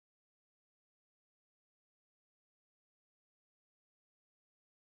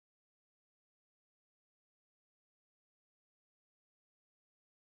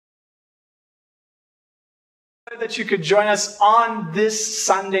That you could join us on this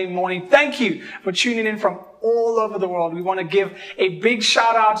Sunday morning. Thank you for tuning in from all over the world. We want to give a big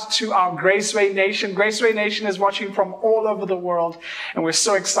shout out to our Graceway Nation. Graceway Nation is watching from all over the world, and we're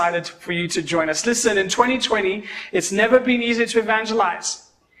so excited for you to join us. Listen, in 2020, it's never been easier to evangelize.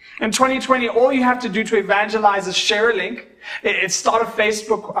 In 2020, all you have to do to evangelize is share a link. It's start a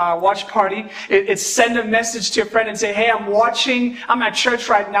Facebook watch party. It's send a message to your friend and say, hey, I'm at church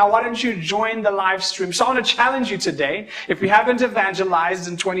right now. Why don't you join the live stream? So I want to challenge you today. If you haven't evangelized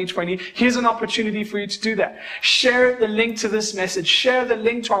in 2020, here's an opportunity for you to do that. Share the link to this message. Share the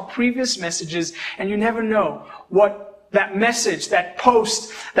link to our previous messages. And you never know what that message, that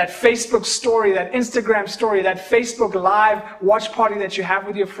post, that Facebook story, that Instagram story, that Facebook live watch party that you have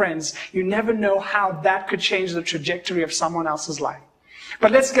with your friends, you never know how that could change the trajectory of someone else's life.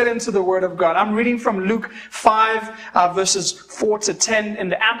 But let's get into the Word of God. I'm reading from Luke 5, verses 4 to 10 in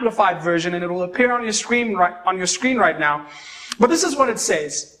the Amplified version, and it will appear on your screen right now. But this is what it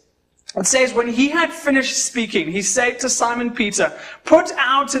says. It says, when he had finished speaking, he said to Simon Peter, put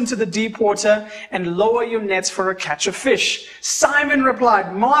out into the deep water and lower your nets for a catch of fish. Simon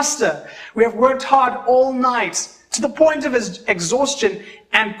replied, Master, we have worked hard all night to the point of exhaustion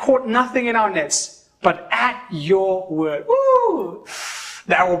and caught nothing in our nets. But at your word,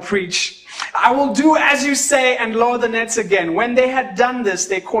 that will preach. I will do as you say and lower the nets again. When they had done this,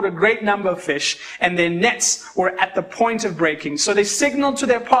 they caught a great number of fish, and their nets were at the point of breaking. So they signaled to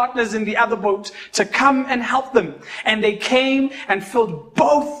their partners in the other boat to come and help them. And they came and filled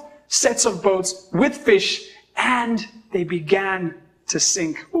both sets of boats with fish, and they began to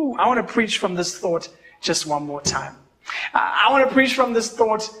sink. I want to preach from this thought just one more time. I want to preach from this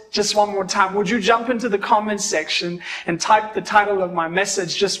thought just one more time. Would you jump into the comments section and type the title of my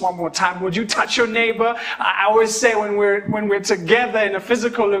message just one more time? Would you touch your neighbor? I always say when we're together in a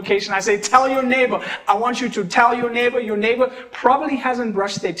physical location, I say, tell your neighbor. I want you to tell your neighbor. Your neighbor probably hasn't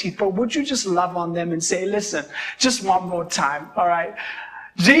brushed their teeth, but would you just love on them and say, listen, just one more time, all right?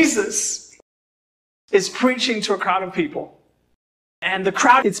 Jesus is preaching to a crowd of people. And the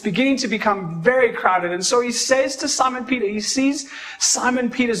crowd, it's beginning to become very crowded. And so he says to Simon Peter, he sees Simon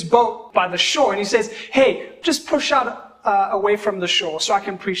Peter's boat by the shore, and he says, hey, just push out away from the shore so I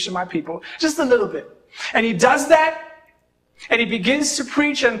can preach to my people. Just a little bit. And he does that, and he begins to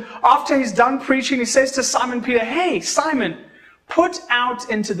preach. And after he's done preaching, he says to Simon Peter, hey, Simon, put out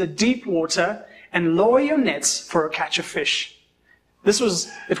into the deep water and lower your nets for a catch of fish.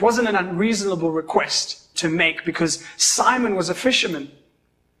 It wasn't an unreasonable request to make, because Simon was a fisherman.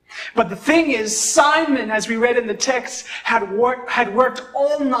 But the thing is, Simon, as we read in the text, had worked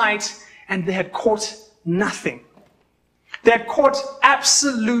all night, and they had caught nothing. They had caught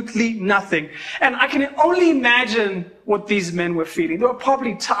absolutely nothing. And I can only imagine what these men were feeling. They were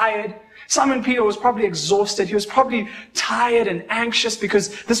probably tired. Simon Peter was probably exhausted. He was probably tired and anxious,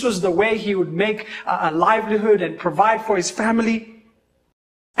 because this was the way he would make a livelihood and provide for his family.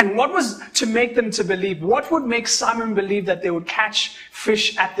 And what was to make them to believe? What would make Simon believe that they would catch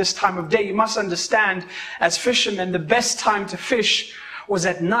fish at this time of day? You must understand, as fishermen, the best time to fish was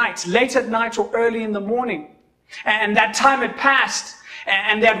at night, late at night or early in the morning. And that time had passed,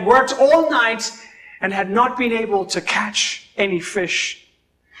 and they had worked all night and had not been able to catch any fish.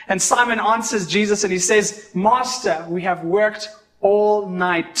 And Simon answers Jesus and he says, Master, we have worked all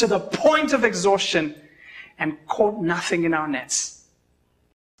night to the point of exhaustion and caught nothing in our nets.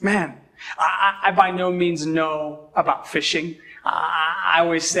 Man, I by no means know about fishing. I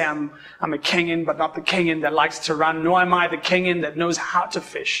always say I'm a Kenyan, but not the Kenyan that likes to run, nor am I the Kenyan that knows how to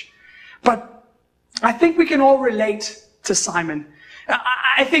fish. But I think we can all relate to Simon.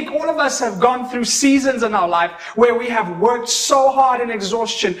 I think all of us have gone through seasons in our life where we have worked so hard in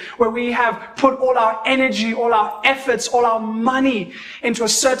exhaustion, where we have put all our energy, all our efforts, all our money into a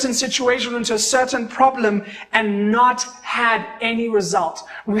certain situation, into a certain problem, and not had any result.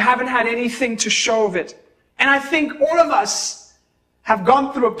 We haven't had anything to show of it. And I think all of us have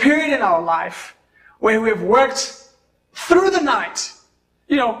gone through a period in our life where we have worked through the night,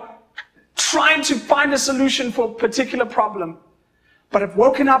 trying to find a solution for a particular problem, but have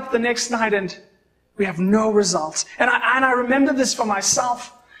woken up the next night and we have no results. And I remember this for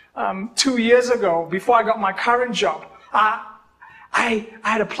myself 2 years ago, before I got my current job. I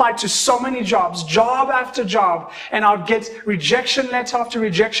had applied to so many jobs, job after job, and I'd get rejection letter after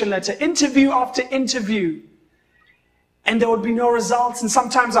rejection letter, interview after interview. And there would be no results. And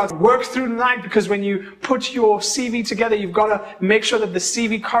sometimes I'd work through the night, because when you put your CV together, you've got to make sure that the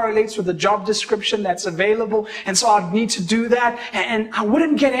CV correlates with the job description that's available. And so I'd need to do that. And I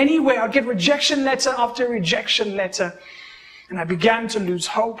wouldn't get anywhere. I'd get rejection letter after rejection letter. And I began to lose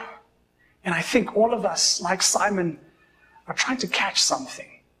hope. And I think all of us, like Simon, are trying to catch something.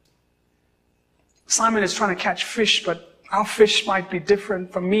 Simon is trying to catch fish, but our fish might be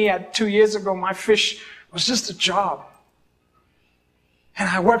different. For me, 2 years ago, my fish was just a job. And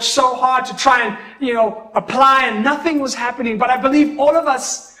I worked so hard to try and, apply, and nothing was happening. But I believe all of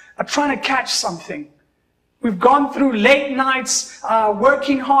us are trying to catch something. We've gone through late nights,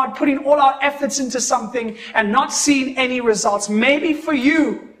 working hard, putting all our efforts into something and not seeing any results. Maybe for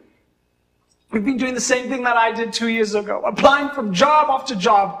you, you've been doing the same thing that I did 2 years ago, applying from job after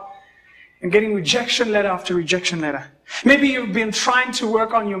job and getting rejection letter after rejection letter. Maybe you've been trying to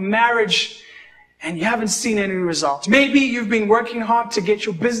work on your marriage and you haven't seen any results. Maybe you've been working hard to get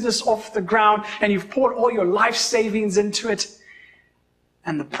your business off the ground and you've poured all your life savings into it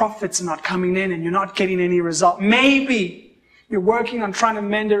and the profits are not coming in and you're not getting any result. Maybe you're working on trying to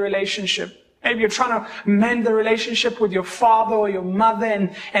mend a relationship. Maybe you're trying to mend the relationship with your father or your mother,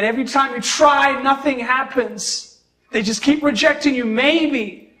 and every time you try, nothing happens. They just keep rejecting you.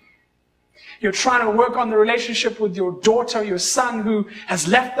 Maybe you're trying to work on the relationship with your daughter, your son who has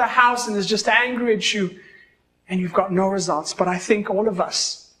left the house and is just angry at you, and you've got no results. But I think all of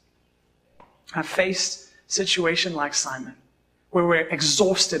us have faced a situation like Simon, where we're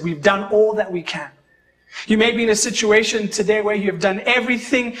exhausted. We've done all that we can. You may be in a situation today where you have done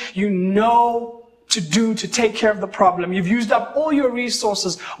everything you know to do to take care of the problem. You've used up all your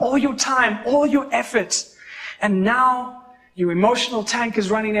resources, all your time, all your efforts. And now your emotional tank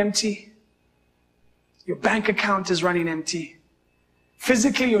is running empty. Your bank account is running empty.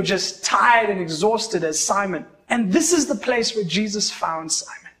 Physically, you're just tired and exhausted as Simon. And this is the place where Jesus found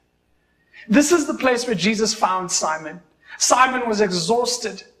Simon. This is the place where Jesus found Simon. Simon was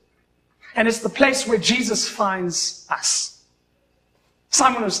exhausted. And it's the place where Jesus finds us.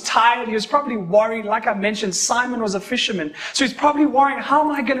 Simon was tired. He was probably worried. Like I mentioned, Simon was a fisherman. So he's probably worrying, how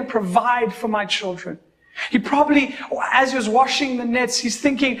am I going to provide for my children? He probably, as he was washing the nets, he's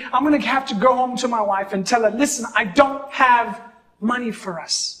thinking, I'm going to have to go home to my wife and tell her, listen, I don't have money for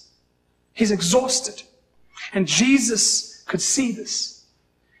us. He's exhausted. And Jesus could see this.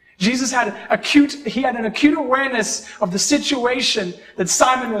 Jesus had an acute awareness of the situation that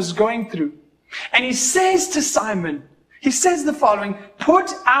Simon was going through. And he says to Simon, he says the following,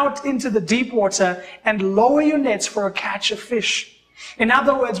 put out into the deep water and lower your nets for a catch of fish. In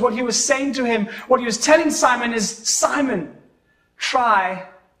other words, what he was saying to him, what he was telling Simon is, Simon, try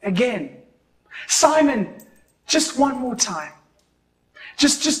again. Simon, just one more time.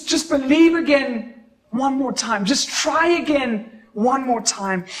 Just believe again one more time. Just try again one more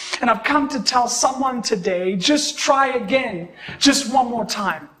time. And I've come to tell someone today, just try again, just one more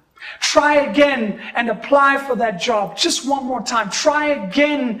time. Try again and apply for that job, just one more time. Try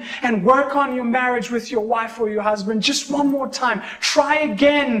again and work on your marriage with your wife or your husband, just one more time. Try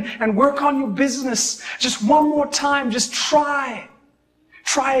again and work on your business, just one more time. Just try.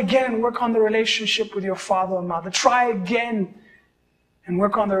 Try again and work on the relationship with your father or mother. Try again and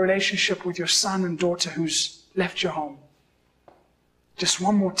work on the relationship with your son and daughter who's left your home. Just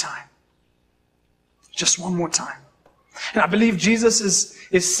one more time. Just one more time. And I believe Jesus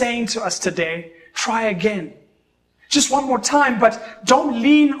is saying to us today, try again. Just one more time, but don't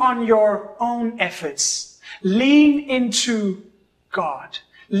lean on your own efforts. Lean into God.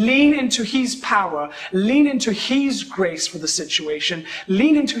 Lean into His power. Lean into His grace for the situation.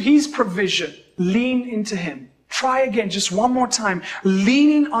 Lean into His provision. Lean into Him. Try again, just one more time.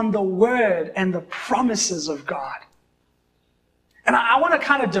 Leaning on the Word and the promises of God. And I want to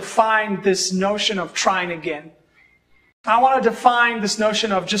kind of define this notion of trying again. I want to define this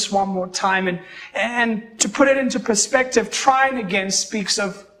notion of just one more time. And to put it into perspective, trying again speaks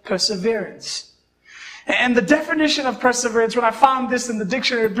of perseverance. And the definition of perseverance, when I found this in the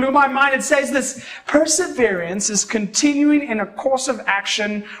dictionary, it blew my mind. It says this: perseverance is continuing in a course of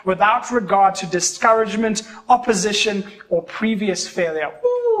action without regard to discouragement, opposition, or previous failure.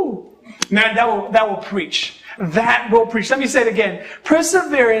 Ooh, man, that will preach. That will preach. Let me say it again.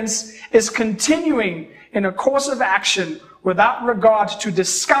 Perseverance is continuing in a course of action without regard to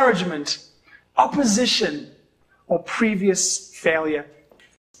discouragement, opposition, or previous failure.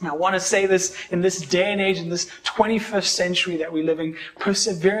 And I want to say this in this day and age, in this 21st century that we live in,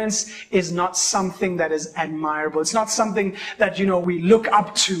 perseverance is not something that is admirable. It's not something that, we look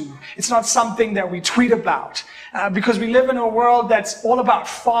up to. It's not something that we tweet about. Because we live in a world that's all about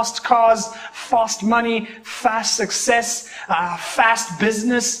fast cars, fast money, fast success, fast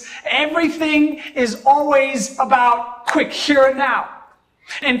business. Everything is always about quick, here and now.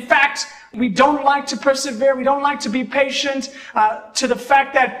 In fact, we don't like to persevere. We don't like to be patient, to the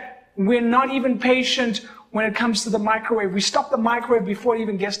fact that we're not even patient when it comes to the microwave. We stop the microwave before it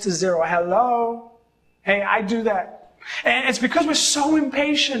even gets to 0. Hello? Hey, I do that. And it's because we're so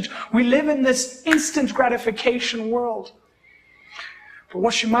impatient. We live in this instant gratification world. But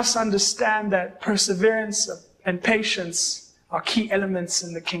what you must understand, that perseverance and patience are key elements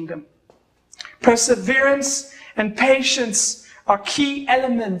in the kingdom. Perseverance and patience are key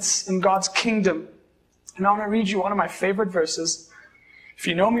elements in God's kingdom. And I want to read you one of my favorite verses. If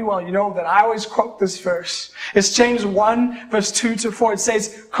you know me well, you know that I always quote this verse. It's James 1, verse 2-4. It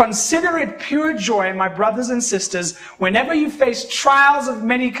says, "Consider it pure joy, my brothers and sisters, whenever you face trials of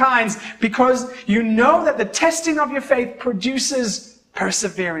many kinds, because you know that the testing of your faith produces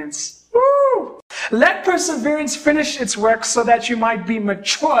perseverance." Woo! "Let perseverance finish its work so that you might be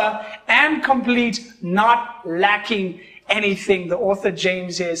mature and complete, not lacking anything." The author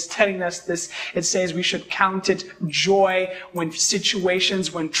James here is telling us this. It says we should count it joy when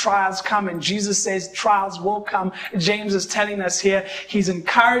trials come. And Jesus says trials will come. James is telling us here, he's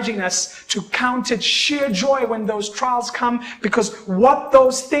encouraging us to count it sheer joy when those trials come, because what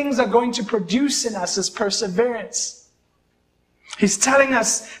those things are going to produce in us is perseverance. He's telling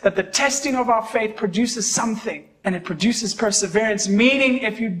us that the testing of our faith produces something, and it produces perseverance, meaning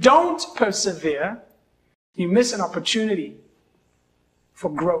if you don't persevere, you miss an opportunity for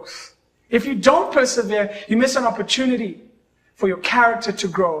growth. If you don't persevere, you miss an opportunity for your character to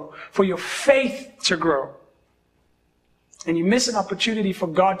grow, for your faith to grow. And you miss an opportunity for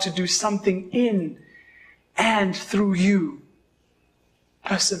God to do something in and through you.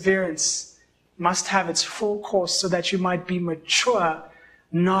 Perseverance must have its full course so that you might be mature,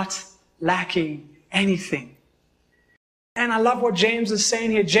 not lacking anything. And I love what James is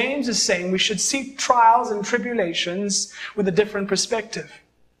saying here. James is saying we should see trials and tribulations with a different perspective.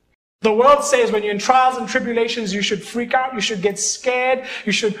 The world says when you're in trials and tribulations, you should freak out, you should get scared,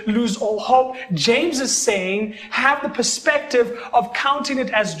 you should lose all hope. James is saying, have the perspective of counting it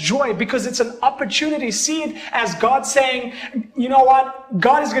as joy, because it's an opportunity. See it as God saying, you know what?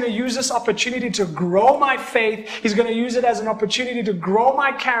 God is going to use this opportunity to grow my faith. He's going to use it as an opportunity to grow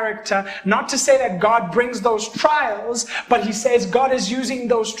my character. Not to say that God brings those trials, but he says God is using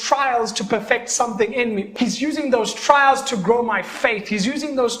those trials to perfect something in me. He's using those trials to grow my faith. He's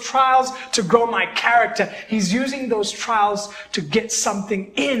using those trials to grow my character. He's using those trials to get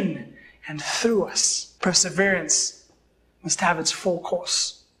something in and through us. Perseverance must have its full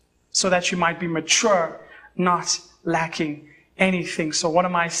course so that you might be mature, not lacking anything. So what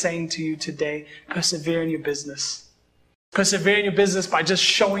am I saying to you today? Persevere in your business. Persevere in your business by just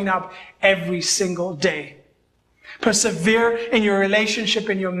showing up every single day. Persevere in your relationship,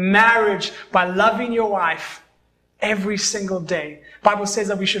 in your marriage, by loving your wife every single day. The Bible says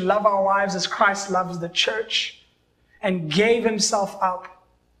that we should love our wives as Christ loves the church and gave himself up.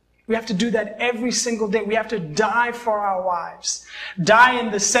 We have to do that every single day. We have to die for our wives. Die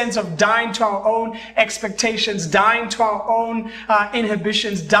in the sense of dying to our own expectations, dying to our own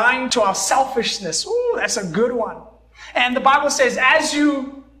inhibitions, dying to our selfishness. Ooh, that's a good one. And the Bible says, as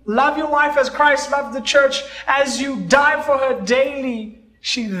you love your wife as Christ loved the church, as you die for her daily,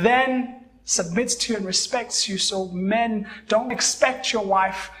 she then submits to you and respects you. So men, don't expect your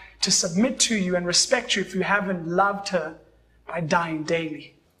wife to submit to you and respect you if you haven't loved her by dying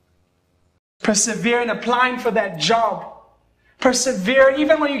daily. Persevere in applying for that job. Persevere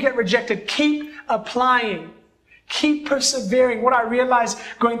even when you get rejected. Keep applying. Keep persevering. What I realized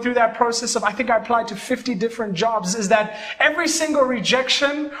going through that process of, I think I applied to 50 different jobs, is that every single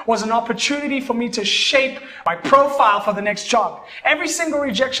rejection was an opportunity for me to shape my profile for the next job. Every single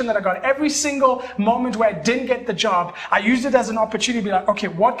rejection that I got, every single moment where I didn't get the job, I used it as an opportunity to be like, okay,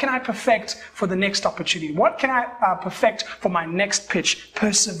 what can I perfect for the next opportunity? What can I perfect for my next pitch?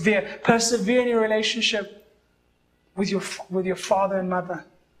 Persevere. Persevere in your relationship with your father and mother.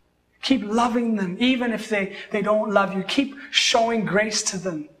 Keep loving them, even if they don't love you. Keep showing grace to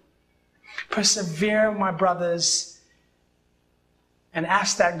them. Persevere, my brothers, and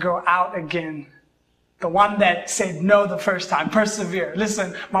ask that girl out again. The one that said no the first time. Persevere.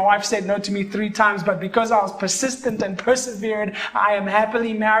 Listen, my wife said no to me 3 times, but because I was persistent and persevered, I am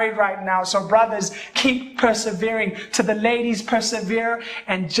happily married right now. So brothers, keep persevering. To the ladies, persevere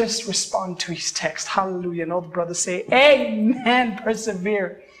and just respond to his text. Hallelujah. And all the brothers say, amen.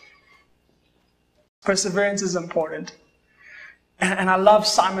 Persevere. Perseverance is important. And I love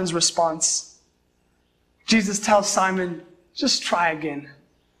Simon's response. Jesus tells Simon, just try again.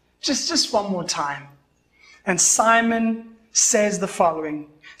 Just one more time. And Simon says the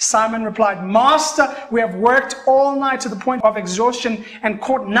following. Simon replied, Master, we have worked all night to the point of exhaustion and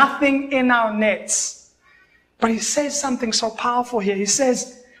caught nothing in our nets. But he says something so powerful here. He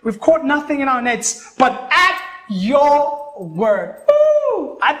says, We've caught nothing in our nets, but at your word.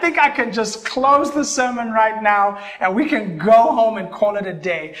 Ooh, I think I can just close the sermon right now and we can go home and call it a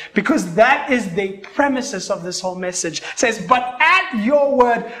day, because that is the premises of this whole message. It says, but at your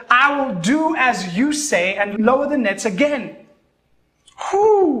word, I will do as you say and lower the nets again.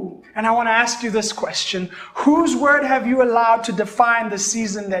 Who? And I want to ask you this question. Whose word have you allowed to define the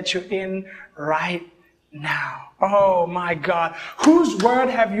season that you're in right now? Oh my God. Whose word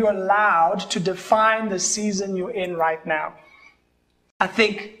have you allowed to define the season you're in right now? I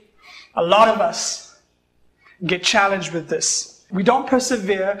think a lot of us get challenged with this. We don't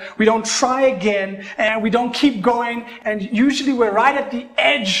persevere, we don't try again, and we don't keep going, and usually we're right at the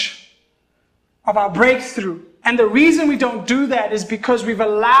edge of our breakthrough. And the reason we don't do that is because we've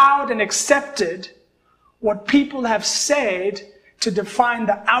allowed and accepted what people have said to define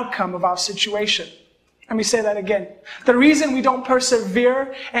the outcome of our situation. Let me say that again. The reason we don't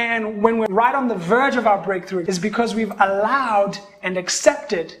persevere and when we're right on the verge of our breakthrough is because we've allowed and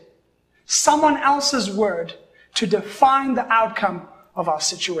accepted someone else's word to define the outcome of our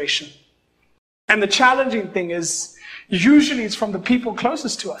situation. And the challenging thing is, usually it's from the people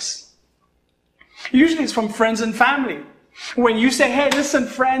closest to us. Usually it's from friends and family. When you say, hey, listen,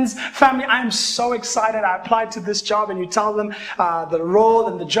 friends, family, I'm so excited. I applied to this job, and you tell them the role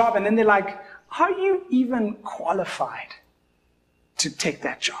and the job, and then they're like, are you even qualified to take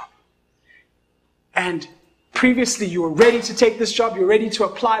that job? And previously you were ready to take this job, you're ready to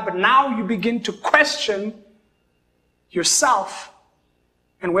apply, but now you begin to question yourself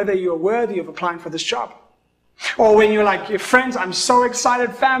and whether you're worthy of applying for this job. Or when you're like, your friends, I'm so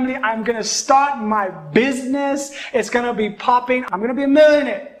excited, family, I'm going to start my business. It's going to be popping. I'm going to be a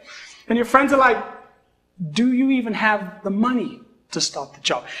millionaire. And your friends are like, do you even have the money to start the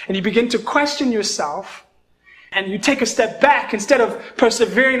job? And you begin to question yourself, and you take a step back. Instead of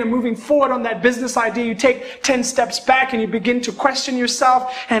persevering and moving forward on that business idea, you take 10 steps back and you begin to question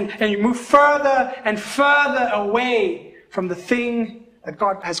yourself, and you move further and further away from the thing that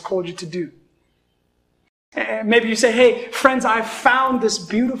God has called you to do. Maybe you say, hey, friends, I found this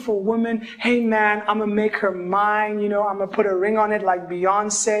beautiful woman. Hey, man, I'm going to make her mine. You know, I'm going to put a ring on it like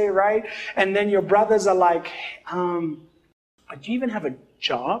Beyonce, right? And then your brothers are like, do you even have a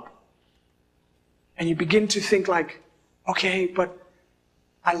job? And you begin to think like, okay, but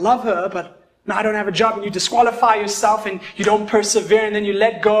I love her, but no, I don't have a job. And you disqualify yourself and you don't persevere, and then you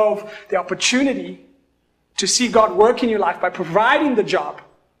let go of the opportunity to see God work in your life by providing the job.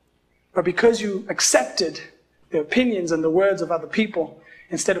 But because you accepted the opinions and the words of other people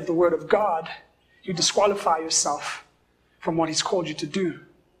instead of the word of God, you disqualify yourself from what He's called you to do.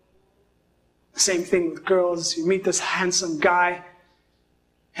 The same thing with girls. You meet this handsome guy,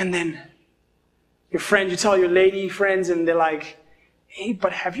 and then you tell your lady friends, and they're like, hey,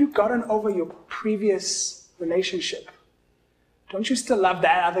 but have you gotten over your previous relationship? Don't you still love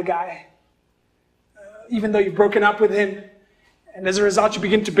that other guy? Even though you've broken up with him? And as a result, you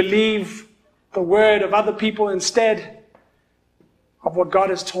begin to believe the word of other people instead of what God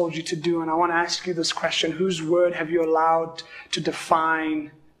has told you to do. And I want to ask you this question. Whose word have you allowed to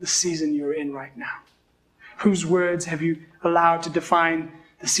define the season you're in right now? Whose words have you allowed to define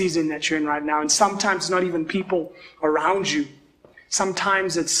the season that you're in right now? And sometimes it's not even people around you.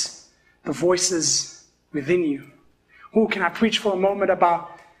 Sometimes it's the voices within you. Oh, can I preach for a moment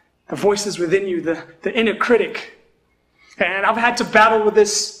about the voices within you, the inner critic? And I've had to battle with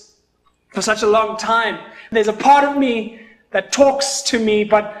this for such a long time. There's a part of me that talks to me,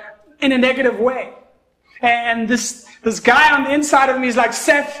 but in a negative way. And this guy on the inside of me is like,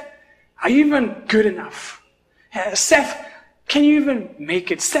 Seth, are you even good enough? Seth, can you even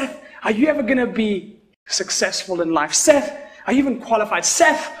make it? Seth, are you ever going to be successful in life? Seth, are you even qualified?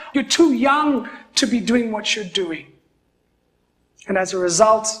 Seth, you're too young to be doing what you're doing. And as a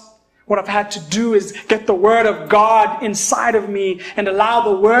result, what I've had to do is get the Word of God inside of me and allow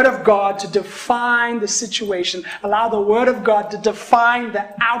the Word of God to define the situation. Allow the Word of God to define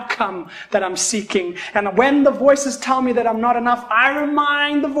the outcome that I'm seeking. And when the voices tell me that I'm not enough, I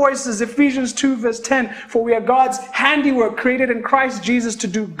remind the voices, Ephesians 2 verse 10, for we are God's handiwork, created in Christ Jesus to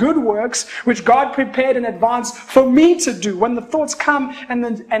do good works, which God prepared in advance for me to do. When the thoughts come and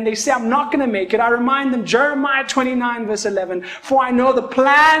they say I'm not going to make it, I remind them, Jeremiah 29 verse 11, for I know the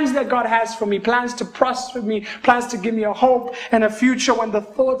plans that God has for me, plans to prosper me, plans to give me a hope and a future. When the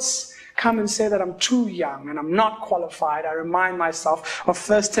thoughts come and say that I'm too young and I'm not qualified, I remind myself of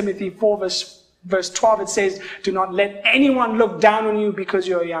 1 Timothy 4 verse 12. It says, do not let anyone look down on you because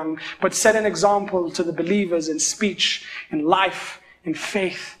you're young, but set an example to the believers in speech, in life, in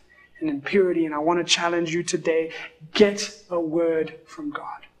faith, and in purity. And I want to challenge you today, get a word from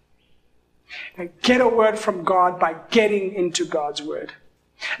God. And get a word from God by getting into God's word.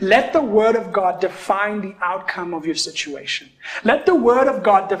 Let the word of God define the outcome of your situation. Let the word of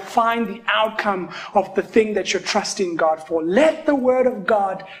God define the outcome of the thing that you're trusting God for. Let the word of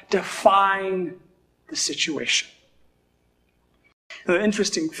God define the situation. The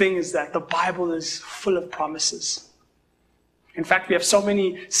interesting thing is that the Bible is full of promises. In fact, we have so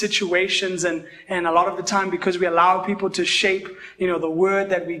many situations, and a lot of the time, because we allow people to shape, the word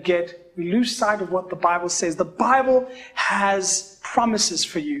that we get, we lose sight of what the Bible says. The Bible has promises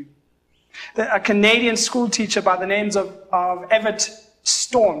for you. A Canadian school teacher by the names of Everett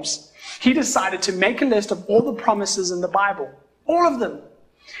Storms, he decided to make a list of all the promises in the Bible. All of them.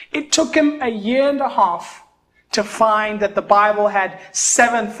 It took him 1.5 years to find that the Bible had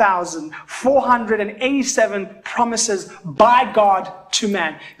 7,487 promises by God to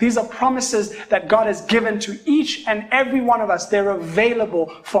man. These are promises that God has given to each and every one of us. They're available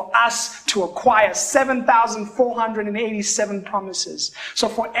for us to acquire. 7,487 promises. So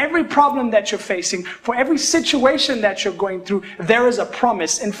for every problem that you're facing, for every situation that you're going through, there is a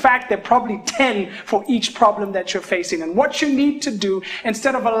promise. In fact, there are probably 10 for each problem that you're facing. And what you need to do,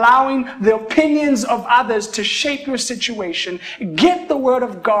 instead of allowing the opinions of others to shape your situation, get the word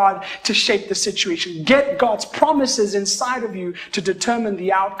of God to shape the situation. Get God's promises inside of you to determine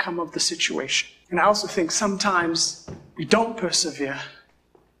the outcome of the situation. And I also think sometimes we don't persevere.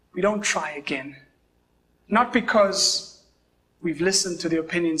 We don't try again. Not because we've listened to the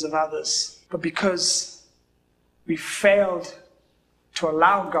opinions of others, but because we failed to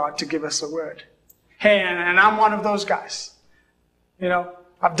allow God to give us a word. Hey, and I'm one of those guys.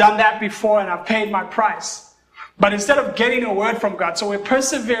 I've done that before and I've paid my price. But instead of getting a word from God, so we're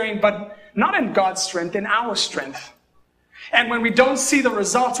persevering, but not in God's strength, in our strength. And when we don't see the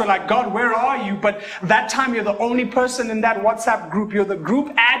results, we're like, God, where are you? But that time you're the only person in that WhatsApp group. You're the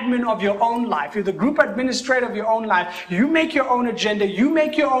group admin of your own life. You're the group administrator of your own life. You make your own agenda. You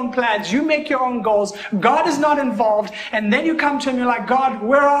make your own plans. You make your own goals. God is not involved. And then you come to him, you're like, God,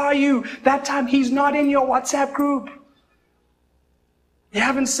 where are you? That time he's not in your WhatsApp group. You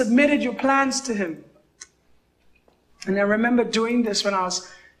haven't submitted your plans to him. And I remember doing this when I was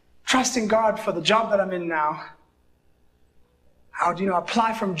trusting God for the job that I'm in now. I would,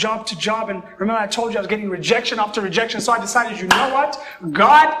 apply from job to job. And remember I told you I was getting rejection after rejection. So I decided, you know what?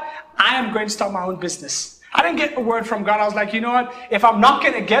 God, I am going to start my own business. I didn't get a word from God. I was like, you know what? If I'm not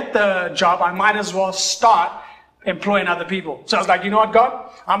going to get the job, I might as well start employing other people. So I was like, you know what, God?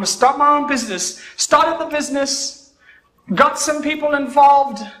 I'm going to start my own business. Started the business. Got some people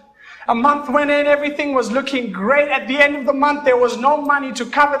involved. A month went in, everything was looking great. At the end of the month, there was no money to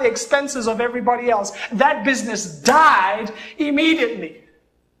cover the expenses of everybody else. That business died immediately.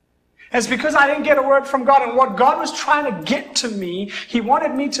 It's because I didn't get a word from God. And what God was trying to get to me, he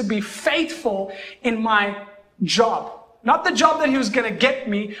wanted me to be faithful in my job. Not the job that he was going to get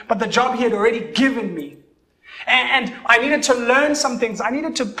me, but the job he had already given me. And I needed to learn some things. I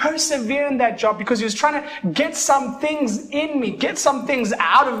needed to persevere in that job because he was trying to get some things in me, get some things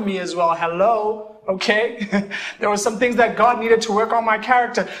out of me as well. Hello, okay? There were some things that God needed to work on my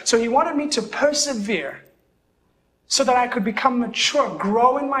character. So he wanted me to persevere so that I could become mature,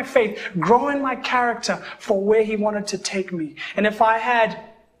 grow in my faith, grow in my character for where he wanted to take me. And if I had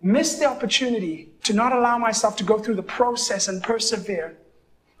missed the opportunity to not allow myself to go through the process and persevere,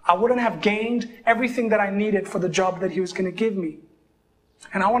 I wouldn't have gained everything that I needed for the job that he was going to give me.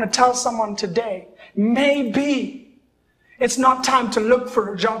 And I want to tell someone today, maybe it's not time to look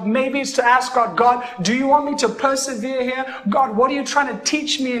for a job. Maybe it's to ask God, God, do you want me to persevere here? God, what are you trying to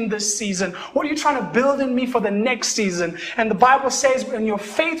teach me in this season? What are you trying to build in me for the next season? And the Bible says when you're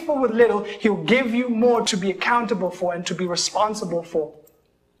faithful with little, he'll give you more to be accountable for and to be responsible for.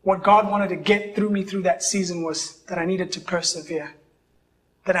 What God wanted to get through me through that season was that I needed to persevere.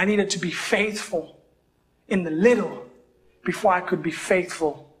 That I needed to be faithful in the little before I could be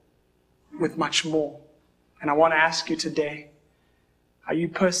faithful with much more. And I want to ask you today, are you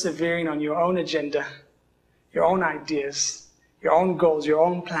persevering on your own agenda, your own ideas, your own goals, your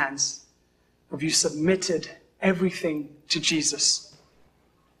own plans? Have you submitted everything to Jesus?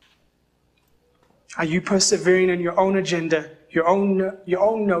 Are you persevering on your own agenda, your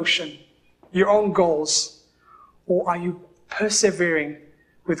own notion, your own goals? Or are you persevering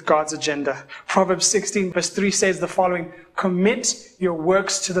with God's agenda? Proverbs 16 verse 3 says the following: commit your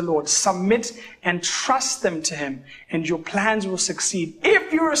works to the Lord, submit and trust them to him, and your plans will succeed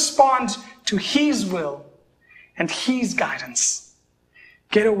if you respond to his will and his guidance.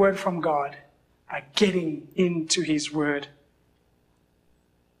 Get a word from God by getting into his word.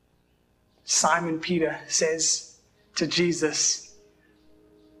 Simon Peter says to Jesus,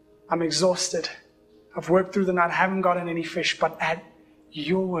 I'm exhausted. I've worked through the night. I haven't gotten any fish, but at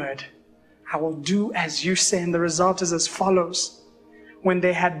your word, I will do as you say. And the result is as follows. When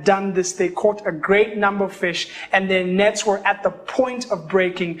they had done this, they caught a great number of fish, and their nets were at the point of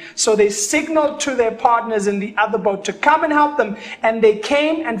breaking. So they signaled to their partners in the other boat to come and help them. And they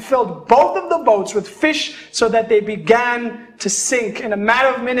came and filled both of the boats with fish, so that they began to sink. In a matter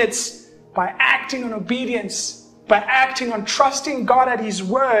of minutes, by acting on obedience, by acting on trusting God at His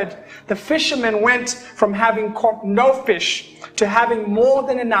word, the fishermen went from having caught no fish to having more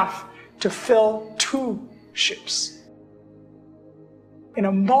than enough to fill 2 ships. In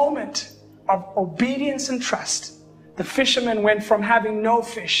a moment of obedience and trust, the fishermen went from having no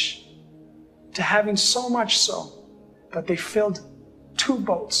fish to having so much so that they filled 2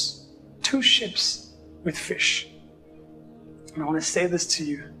 boats, 2 ships with fish. And I want to say this to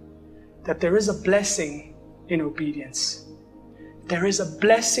you, that there is a blessing in obedience. There is a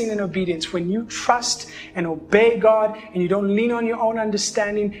blessing in obedience when you trust and obey God and you don't lean on your own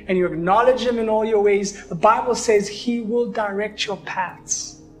understanding and you acknowledge Him in all your ways. The Bible says He will direct your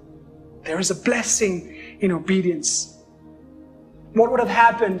paths. There is a blessing in obedience. What would have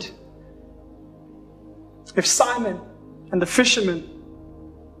happened if Simon and the fishermen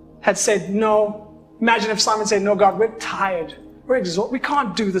had said no? Imagine if Simon said, no, God, we're tired. We're exhausted. We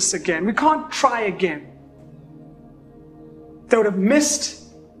can't do this again. We can't try again. They would have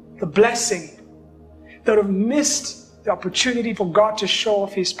missed the blessing. They would have missed the opportunity for God to show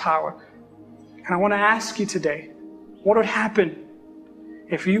off His power. And I want to ask you today, what would happen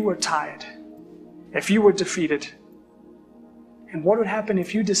if you were tired, if you were defeated? And what would happen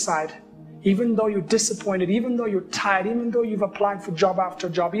if you decide, even though you're disappointed, even though you're tired, even though you've applied for job after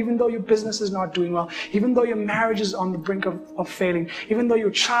job, even though your business is not doing well, even though your marriage is on the brink of failing, even though your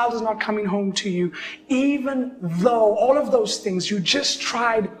child is not coming home to you, even though all of those things, you just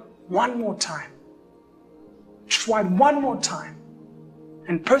tried one more time,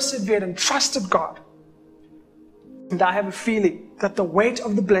 and persevered and trusted God. And I have a feeling that the weight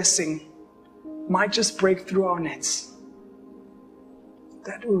of the blessing might just break through our nets.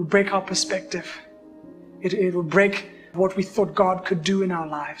 That will break our perspective. It will break what we thought God could do in our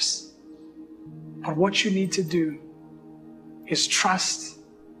lives. But what you need to do is trust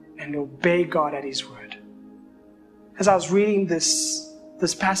and obey God at His word. As I was reading this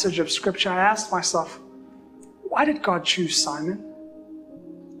passage of Scripture, I asked myself, why did God choose Simon?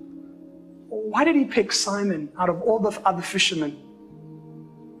 Why did He pick Simon out of all the other fishermen?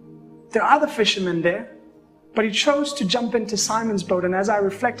 There are other fishermen there, but He chose to jump into Simon's boat. And as I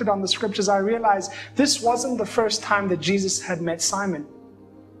reflected on the Scriptures, I realized this wasn't the first time that Jesus had met Simon.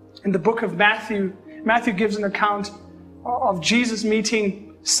 In the book of Matthew, Matthew gives an account of Jesus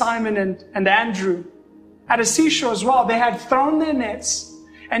meeting Simon and Andrew at a seashore as well. They had thrown their nets,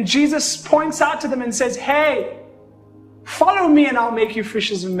 and Jesus points out to them and says, hey, follow me and I'll make you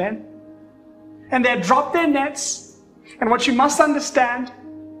fishers of men. And they had dropped their nets. And what you must understand,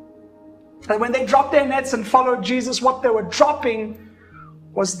 that when they dropped their nets and followed Jesus, what they were dropping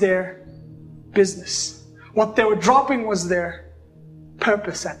was their business. What they were dropping was their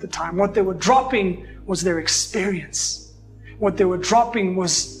purpose at the time. What they were dropping was their experience. What they were dropping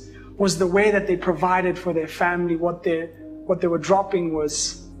was the way that they provided for their family. What they were dropping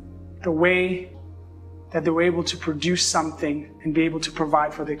was the way that they were able to produce something and be able to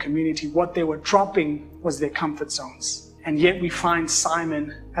provide for their community. What they were dropping was their comfort zones. And yet we find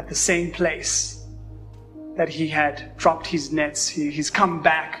Simon at the same place that he had dropped his nets. He's come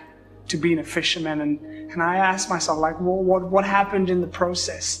back to being a fisherman. And I asked myself, like, well, what happened in the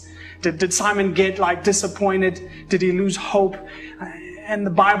process? Did Simon get disappointed? Did he lose hope? And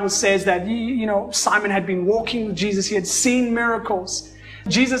the Bible says that, Simon had been walking with Jesus. He had seen miracles.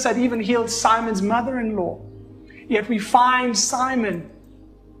 Jesus had even healed Simon's mother-in-law. Yet we find Simon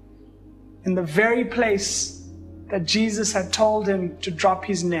in the very place that Jesus had told him to drop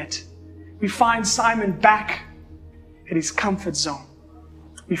his net. We find Simon back at his comfort zone.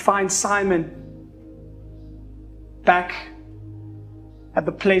 We find Simon back at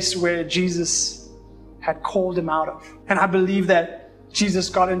the place where Jesus had called him out of. And I believe that Jesus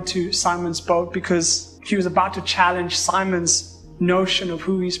got into Simon's boat because he was about to challenge Simon's notion of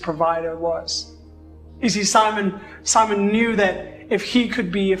who his provider was. You see, Simon knew that if he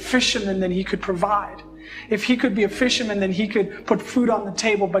could be a fisherman, then he could provide. If he could be a fisherman, then he could put food on the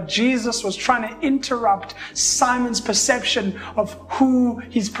table. But Jesus was trying to interrupt Simon's perception of who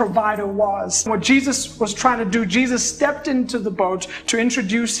his provider was. What Jesus was trying to do, Jesus stepped into the boat to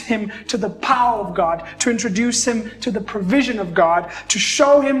introduce him to the power of God, to introduce him to the provision of God, to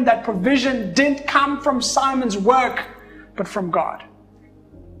show him that provision didn't come from Simon's work, but from God.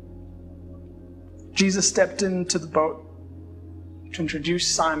 Jesus stepped into the boat to introduce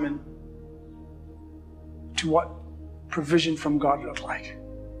Simon to what provision from God looked like.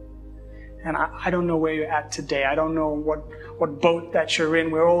 And I don't know where you're at today. I don't know what boat that you're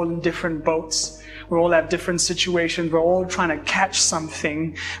in. We're all in different boats. We all have different situations. We're all trying to catch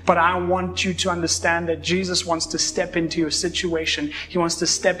something. But I want you to understand that Jesus wants to step into your situation. He wants to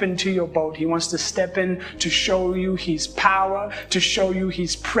step into your boat. He wants to step in to show you His power, to show you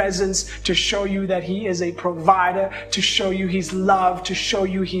His presence, to show you that He is a provider, to show you His love, to show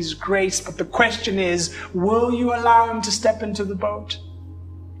you His grace. But the question is, will you allow Him to step into the boat?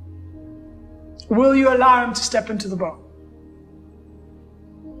 Will you allow Him to step into the boat?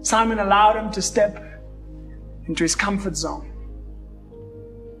 Simon allowed Him to step into his comfort zone.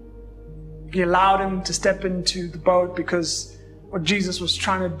 He allowed Him to step into the boat because what Jesus was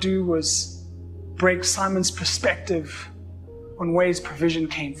trying to do was break Simon's perspective on where his provision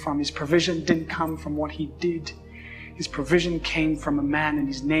came from. His provision didn't come from what he did. His provision came from a man, and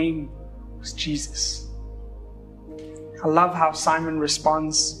his name was Jesus. I love how Simon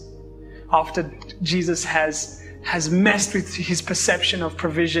responds after Jesus has messed with his perception of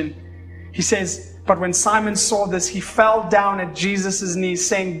provision. He says, "But when Simon saw this, he fell down at Jesus' knees,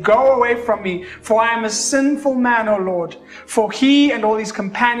 saying, 'Go away from me, for I am a sinful man, O Lord.' For he and all his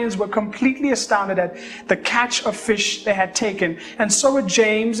companions were completely astounded at the catch of fish they had taken. And so were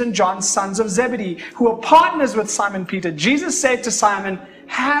James and John, sons of Zebedee, who were partners with Simon Peter. Jesus said to Simon,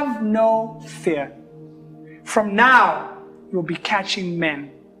 'Have no fear. From now you'll be catching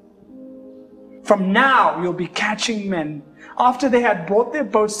men.' From now you'll be catching men." After they had brought their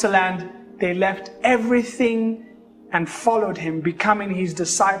boats to land, they left everything and followed Him, becoming His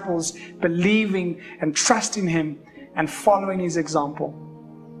disciples, believing and trusting Him and following His example.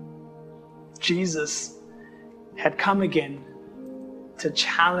 Jesus had come again to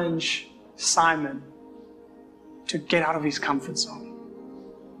challenge Simon to get out of his comfort zone.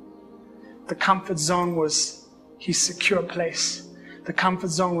 The comfort zone was his secure place. The comfort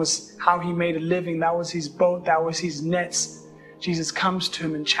zone was how he made a living. That was his boat. That was his nets. Jesus comes to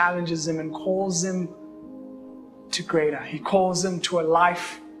him and challenges him and calls him to greater. He calls him to a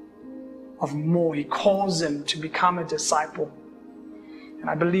life of more. He calls him to become a disciple. And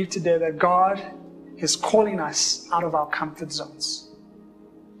I believe today that God is calling us out of our comfort zones.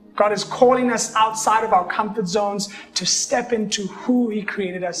 God is calling us outside of our comfort zones to step into who He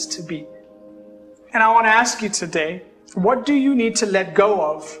created us to be. And I want to ask you today, what do you need to let go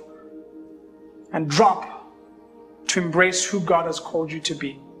of and drop to embrace who God has called you to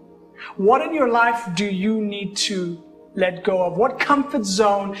be? What in your life do you need to let go of? What comfort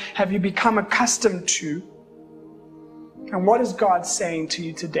zone have you become accustomed to? And what is God saying to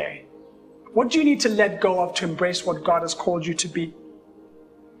you today? What do you need to let go of to embrace what God has called you to be?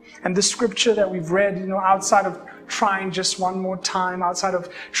 And the scripture that we've read, outside of trying just one more time, outside of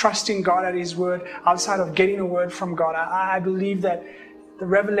trusting God at His word, outside of getting a word from God, I believe that the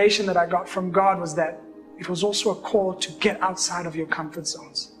revelation that I got from God was that it was also a call to get outside of your comfort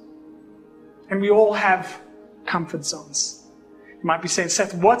zones. And we all have comfort zones. You might be saying,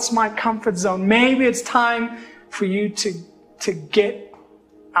 "Seth, what's my comfort zone?" Maybe it's time for you to get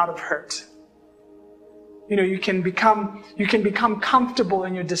out of hurt. You can become comfortable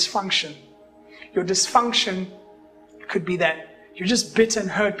in your dysfunction. Your dysfunction could be that you're just bitter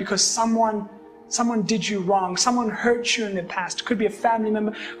and hurt because someone did you wrong. Someone hurt you in the past. It could be a family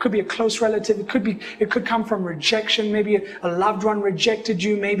member. It could be a close relative. It could come from rejection. Maybe a loved one rejected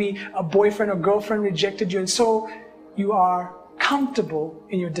you. Maybe a boyfriend or girlfriend rejected you. And so you are comfortable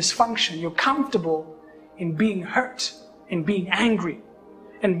in your dysfunction. You're comfortable in being hurt, in being angry.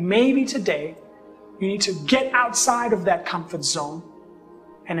 And maybe today you need to get outside of that comfort zone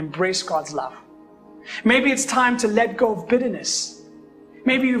and embrace God's love. Maybe it's time to let go of bitterness.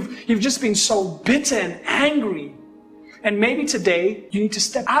 Maybe you've just been so bitter and angry. And maybe today you need to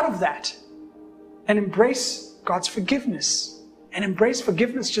step out of that and embrace God's forgiveness. And embrace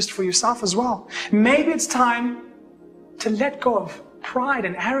forgiveness just for yourself as well. Maybe it's time to let go of pride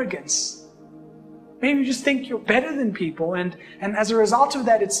and arrogance. Maybe you just think you're better than people, and as a result of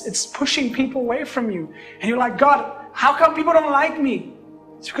that, it's pushing people away from you. And you're like, "God, how come people don't like me?"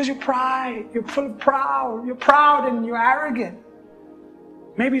 It's because you're full of pride. You're proud and you're arrogant.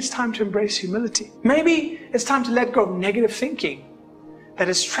 Maybe it's time to embrace humility. Maybe it's time to let go of negative thinking that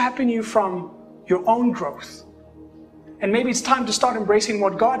is trapping you from your own growth. And maybe it's time to start embracing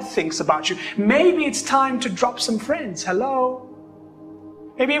what God thinks about you. Maybe it's time to drop some friends. Hello?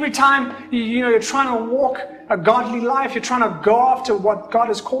 Maybe every time you're trying to walk a godly life, you're trying to go after what God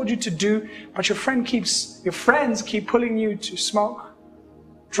has called you to do, but your friends keep pulling you to smoke,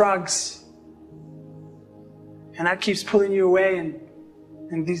 drugs, And that keeps pulling you away,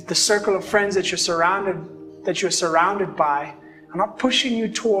 and the circle of friends that you're surrounded by are not pushing you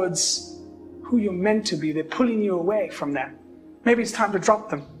towards who you're meant to be. They're pulling you away from that. Maybe it's time to drop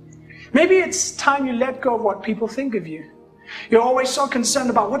them. Maybe it's time you let go of what people think of you. You're always so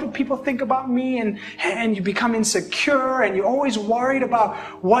concerned about what do people think about me, and you become insecure, and you're always worried about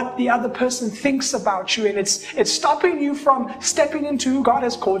what the other person thinks about you, and it's stopping you from stepping into who God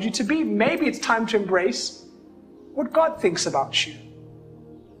has called you to be. Maybe it's time to embrace what God thinks about you.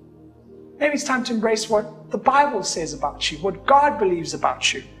 Maybe it's time to embrace what the Bible says about you, what God believes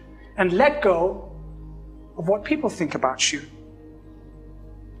about you, and let go of what people think about you.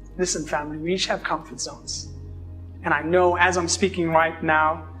 Listen, family, we each have comfort zones. And I know as I'm speaking right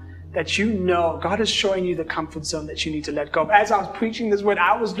now that you know God is showing you the comfort zone that you need to let go of. As I was preaching this word,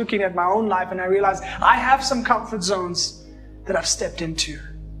 I was looking at my own life and I realized I have some comfort zones that I've stepped into,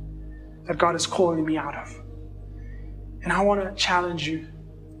 that God is calling me out of. And I want to challenge you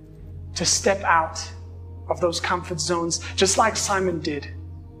to step out of those comfort zones, just like Simon did,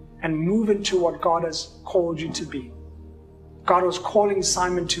 and move into what God has called you to be. God was calling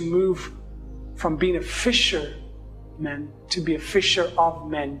Simon to move from being a fisherman to be a fisher of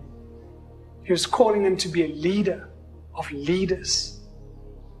men. He was calling them to be a leader of leaders.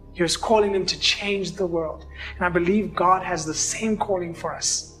 He was calling them to change the world. And I believe God has the same calling for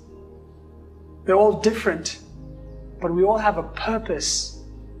us. They're all different, but we all have a purpose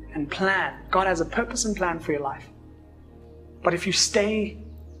and plan. God has a purpose and plan for your life. But if you stay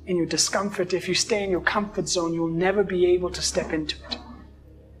in your discomfort, if you stay in your comfort zone, you'll never be able to step into it.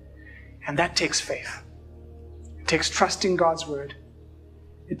 And that takes faith. It takes trusting God's word.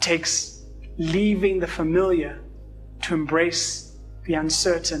 It takes leaving the familiar to embrace the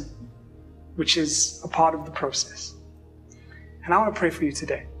uncertain, which is a part of the process. And I want to pray for you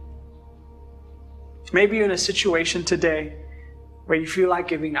today. Maybe you're in a situation today where you feel like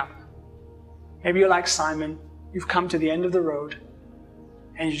giving up. Maybe you're like Simon. You've come to the end of the road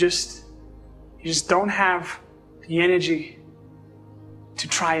and you just don't have the energy to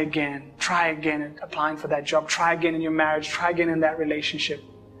try again at applying for that job, try again in your marriage, try again in that relationship.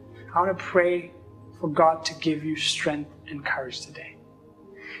 I want to pray for God to give you strength and courage today.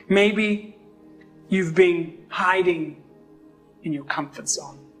 Maybe you've been hiding in your comfort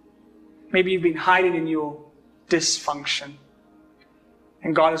zone. Maybe you've been hiding in your dysfunction.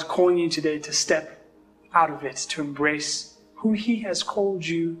 And God is calling you today to step out of it, to embrace who He has called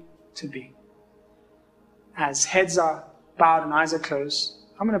you to be. As heads are bowed and eyes are closed,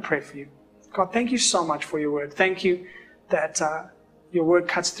 I'm going to pray for you. God, thank you so much for your word. Thank you that your word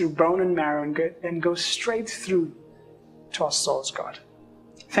cuts through bone and marrow and goes straight through to our souls, God.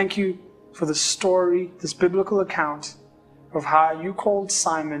 Thank you for the story, this biblical account of how you called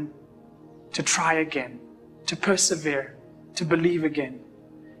Simon to try again, to persevere, to believe again.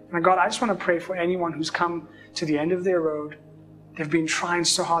 And God, I just want to pray for anyone who's come to the end of their road. They've been trying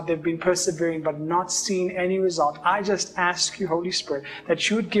so hard, they've been persevering, but not seeing any result. I just ask you, Holy Spirit, that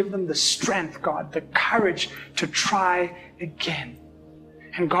you would give them the strength, God, the courage to try again.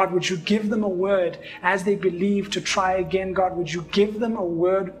 And God, would you give them a word as they believe to try again? God, would you give them a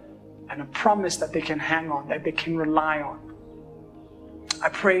word and a promise that they can hang on, that they can rely on? I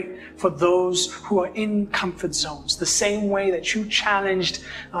pray for those who are in comfort zones, the same way that you challenged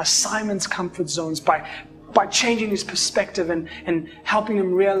Simon's comfort zones by changing his perspective and helping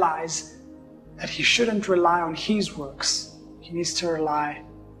him realize that he shouldn't rely on his works. He needs to rely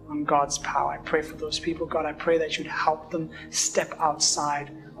on God's power. I pray for those people, God. I pray that you'd help them step outside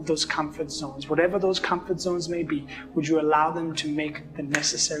of those comfort zones. Whatever those comfort zones may be, would you allow them to make the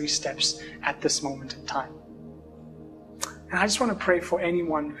necessary steps at this moment in time? And I just want to pray for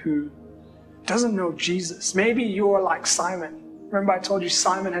anyone who doesn't know Jesus. Maybe you're like Simon. Remember I told you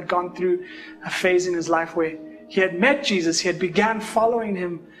Simon had gone through a phase in his life where he had met Jesus, he had began following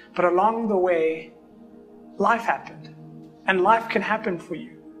him, but along the way, life happened. And life can happen for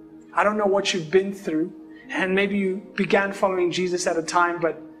you. I don't know what you've been through, and maybe you began following Jesus at a time,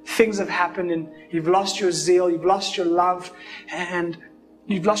 but things have happened and you've lost your zeal, you've lost your love, and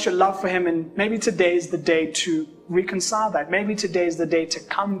you've lost your love for Him, and maybe today is the day to reconcile that. Maybe today is the day to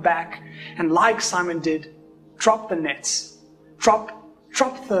come back and, like Simon did, drop the nets, drop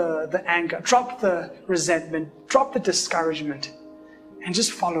the anger, drop the resentment, drop the discouragement, and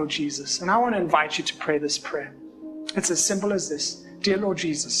just follow Jesus. And I want to invite you to pray this prayer. It's as simple as this. Dear Lord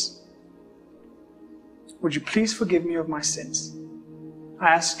Jesus, would you please forgive me of my sins? I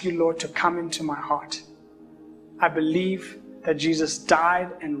ask you, Lord, to come into my heart. I believe that Jesus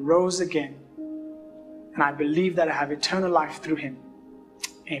died and rose again. And I believe that I have eternal life through Him.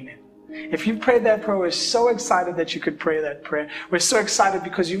 Amen. If you prayed that prayer, we're so excited that you could pray that prayer. We're so excited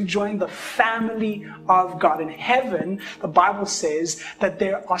because you joined the family of God. In heaven, the Bible says that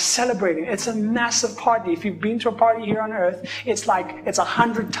they are celebrating. It's a massive party. If you've been to a party here on earth, it's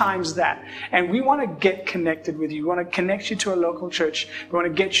 100 times that. And we want to get connected with you. We want to connect you to a local church. We want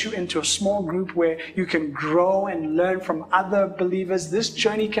to get you into a small group where you can grow and learn from other believers. This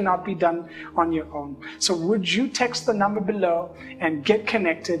journey cannot be done on your own. So would you text the number below and get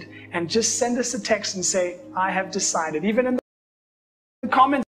connected, and just send us a text and say, I have decided. Even in the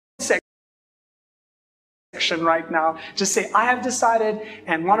comment section right now, just say, I have decided,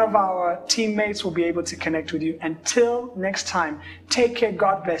 and one of our teammates will be able to connect with you. Until next time, take care,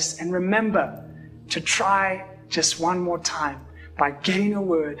 God bless, and remember to try just one more time by getting a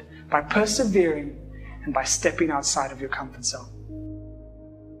word, by persevering, and by stepping outside of your comfort zone.